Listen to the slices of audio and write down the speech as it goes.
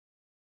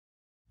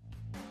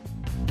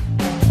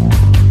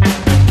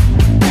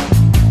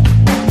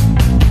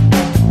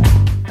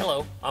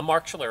I'm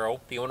Mark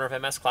Chalero, the owner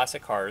of MS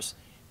Classic Cars.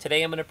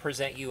 Today I'm going to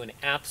present you an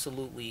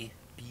absolutely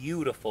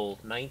beautiful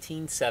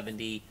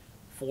 1970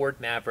 Ford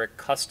Maverick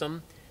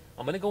Custom.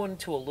 I'm going to go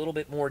into a little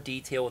bit more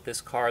detail with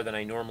this car than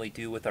I normally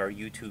do with our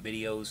YouTube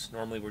videos.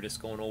 Normally we're just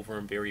going over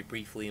them very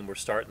briefly and we're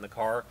starting the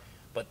car.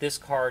 But this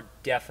car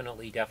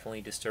definitely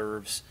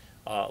deserves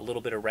a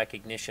little bit of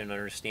recognition and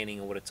understanding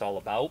of what it's all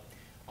about.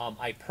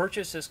 I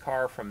purchased this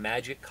car from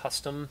Magic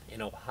Custom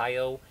in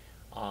Ohio.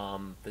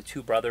 The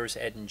two brothers,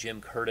 Ed and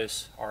Jim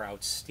Curtis, are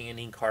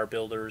outstanding car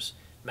builders.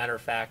 Matter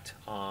of fact,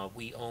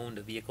 we owned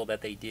a vehicle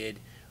that they did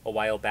a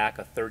while back,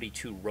 a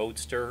 32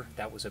 Roadster.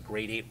 That was a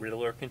grade 8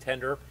 Ridler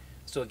Contender.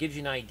 So it gives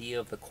you an idea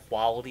of the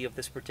quality of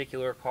this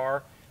particular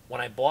car. When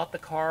I bought the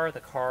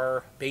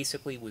car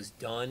basically was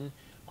done.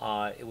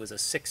 It was a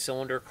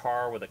 6-cylinder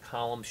car with a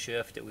column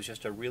shift. It was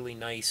just a really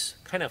nice,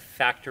 kind of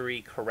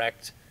factory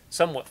correct,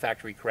 somewhat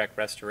factory correct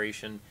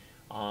restoration.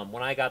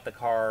 When I got the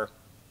car,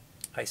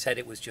 I said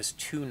it was just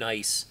too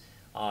nice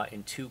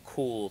and too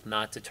cool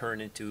not to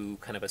turn into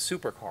kind of a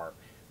supercar.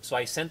 So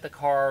I sent the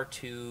car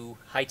to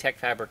High-Tech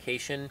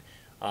Fabrication,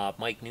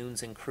 Mike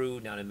Noons and crew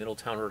down in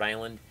Middletown, Rhode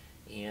Island,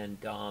 and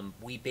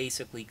we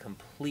basically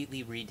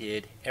completely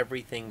redid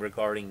everything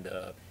regarding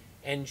the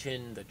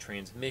engine, the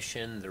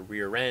transmission, the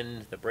rear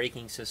end, the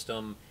braking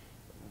system,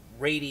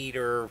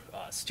 radiator,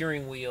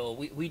 steering wheel.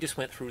 We just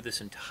went through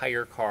this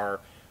entire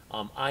car.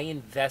 I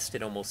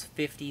invested almost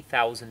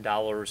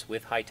 $50,000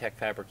 with High-Tech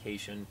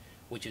Fabrication,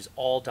 which is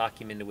all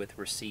documented with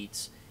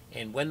receipts.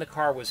 And when the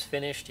car was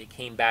finished, it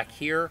came back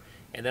here,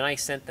 and then I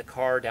sent the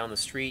car down the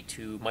street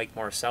to Mike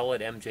Marcella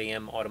at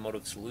MJM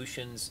Automotive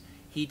Solutions.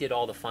 He did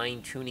all the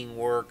fine-tuning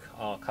work,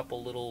 a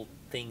couple little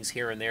things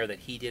here and there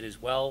that he did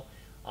as well.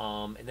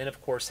 And then,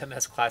 of course,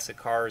 MS Classic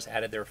Cars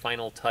added their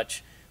final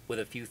touch with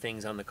a few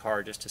things on the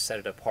car just to set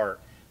it apart.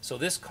 So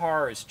this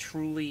car is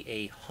truly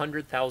a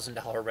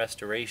 $100,000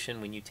 restoration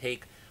when you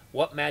take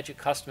what Magic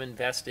Custom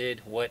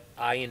invested, what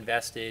I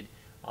invested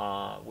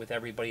with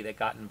everybody that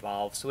got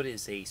involved. So it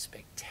is a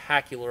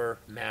spectacular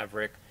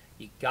Maverick.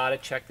 You got to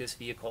check this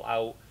vehicle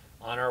out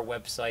on our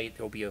website.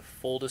 There will be a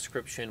full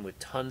description with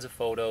tons of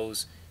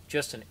photos.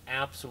 Just an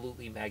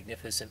absolutely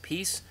magnificent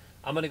piece.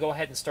 I'm going to go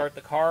ahead and start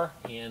the car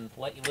and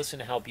let you listen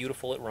to how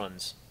beautiful it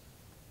runs.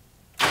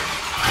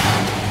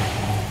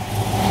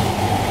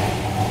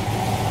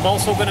 I'm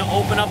also going to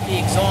open up the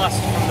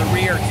exhaust from the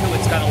rear too.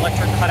 It's got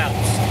electric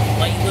cutouts.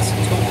 Let you listen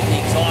to it.